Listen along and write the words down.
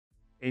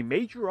A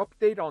major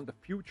update on the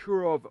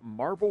future of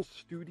Marvel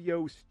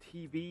Studios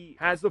TV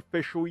has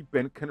officially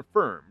been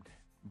confirmed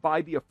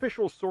by the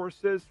official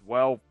sources,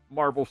 well,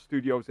 Marvel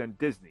Studios and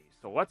Disney.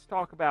 So let's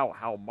talk about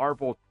how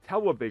Marvel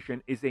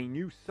Television is a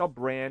new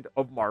sub-brand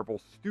of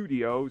Marvel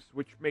Studios,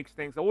 which makes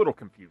things a little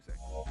confusing.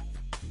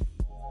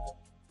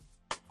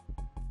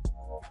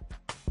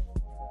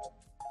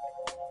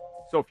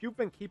 So if you've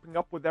been keeping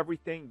up with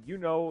everything, you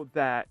know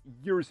that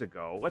years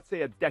ago, let's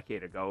say a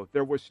decade ago,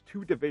 there was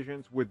two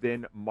divisions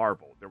within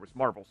Marvel. There was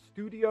Marvel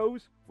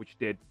Studios, which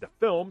did the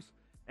films,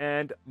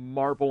 and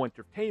Marvel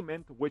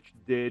Entertainment, which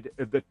did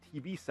the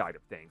TV side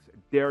of things.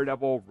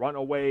 Daredevil,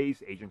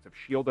 Runaways, Agents of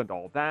S.H.I.E.L.D. and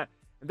all that.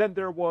 And then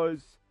there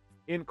was,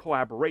 in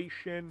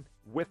collaboration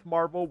with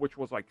Marvel, which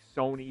was like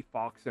Sony,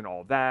 Fox, and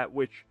all that,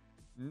 which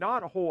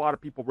not a whole lot of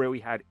people really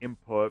had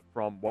input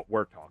from what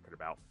we're talking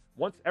about.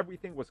 Once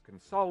everything was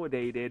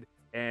consolidated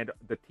and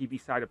the TV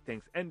side of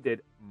things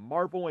ended,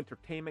 Marvel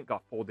Entertainment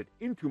got folded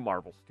into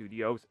Marvel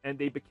Studios and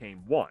they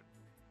became one.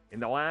 In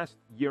the last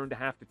year and a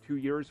half to 2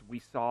 years, we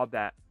saw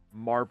that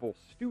Marvel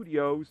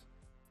Studios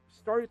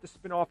started to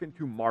spin off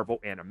into Marvel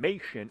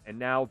Animation, and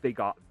now they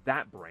got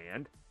that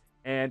brand.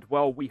 And,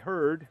 well, we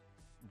heard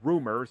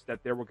rumors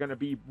that they were going to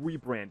be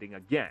rebranding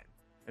again,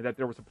 and that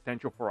there was a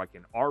potential for like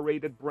an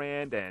R-rated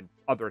brand and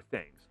other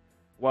things.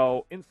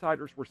 Well,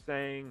 insiders were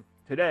saying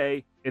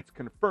today it's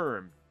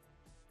confirmed,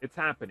 it's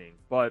happening.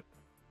 But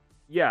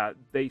yeah,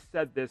 they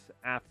said this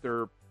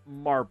after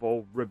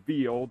Marvel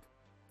revealed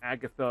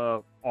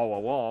Agatha All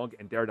Along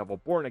and Daredevil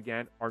Born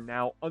Again are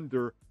now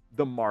under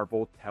the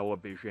Marvel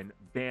Television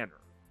banner.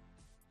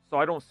 So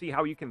I don't see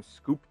how you can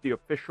scoop the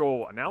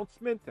official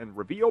announcement and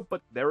reveal,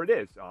 but there it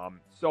is.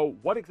 So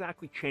what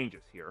exactly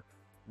changes here?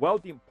 Well,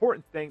 the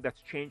important thing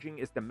that's changing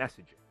is the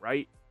messaging,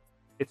 right?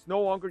 It's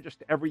no longer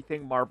just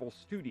everything Marvel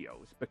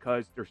Studios,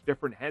 because there's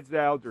different heads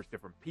now, there's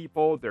different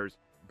people. There's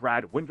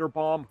Brad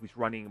Winderbaum, who's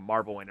running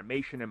Marvel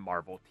Animation and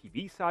Marvel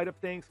TV side of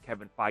things.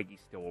 Kevin Feige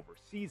still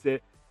oversees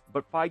it,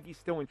 but Feige's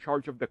still in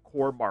charge of the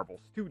core Marvel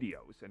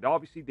Studios. And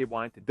obviously they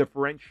wanted to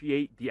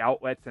differentiate the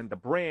outlets and the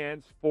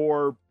brands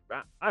for,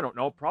 I don't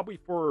know, probably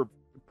for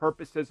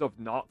purposes of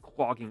not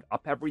clogging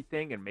up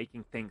everything and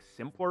making things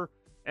simpler.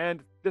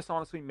 And this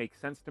honestly makes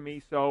sense to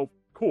me, so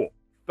cool.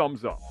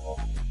 Thumbs up.